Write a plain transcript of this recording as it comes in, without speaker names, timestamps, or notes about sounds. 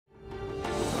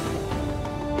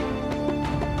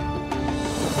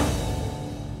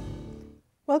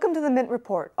Welcome to the Mint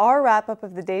Report, our wrap-up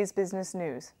of the day's business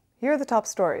news. Here are the top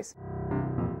stories.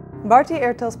 Bharti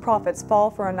Airtel's profits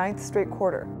fall for a 9th straight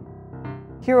quarter.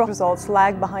 Hero results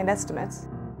lag behind estimates.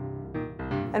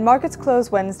 And markets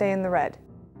close Wednesday in the red.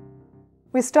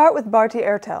 We start with Bharti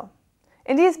Airtel.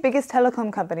 India's biggest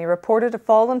telecom company reported a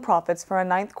fall in profits for a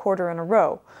 9th quarter in a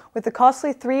row, with the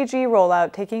costly 3G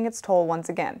rollout taking its toll once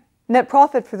again. Net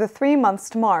profit for the 3 months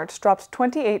to March dropped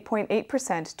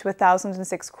 28.8% to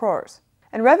 1,006 crores,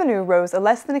 and revenue rose a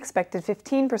less than expected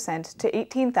 15% to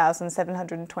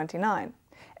 18,729.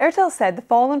 Airtel said the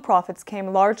fall in profits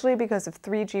came largely because of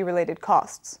 3G-related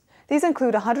costs. These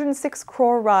include a 106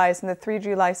 crore rise in the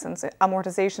 3G license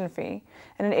amortization fee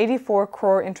and an 84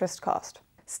 crore interest cost.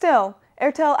 Still,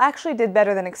 Airtel actually did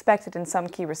better than expected in some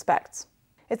key respects.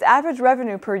 Its average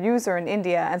revenue per user in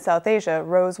India and South Asia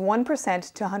rose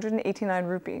 1% to 189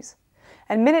 rupees,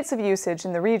 and minutes of usage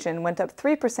in the region went up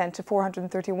 3% to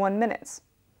 431 minutes.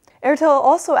 Airtel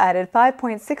also added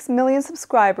 5.6 million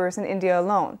subscribers in India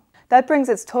alone. That brings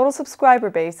its total subscriber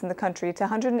base in the country to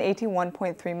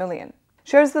 181.3 million.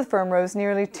 Shares of the firm rose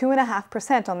nearly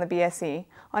 2.5% on the BSE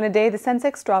on a day the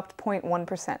Sensex dropped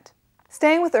 0.1%.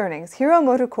 Staying with earnings,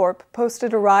 MotoCorp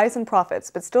posted a rise in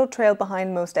profits but still trailed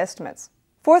behind most estimates.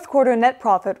 Fourth quarter net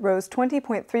profit rose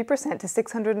 20.3% to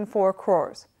 604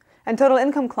 crores, and total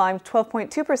income climbed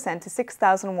 12.2% to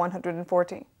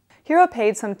 6,140. Hero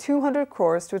paid some 200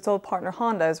 crores to its old partner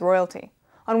Honda as royalty.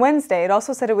 On Wednesday, it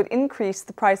also said it would increase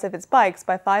the price of its bikes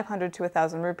by 500 to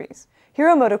 1,000 rupees.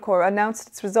 MotoCorp announced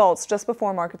its results just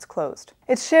before markets closed.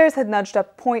 Its shares had nudged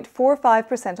up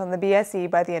 0.45% on the BSE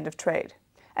by the end of trade.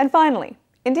 And finally,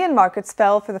 Indian markets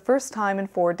fell for the first time in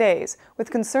 4 days,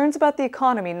 with concerns about the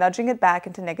economy nudging it back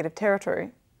into negative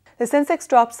territory. The Sensex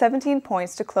dropped 17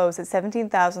 points to close at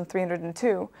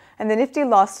 17,302, and the Nifty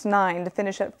lost 9 to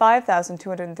finish at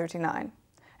 5,239.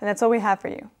 And that's all we have for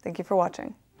you. Thank you for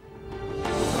watching.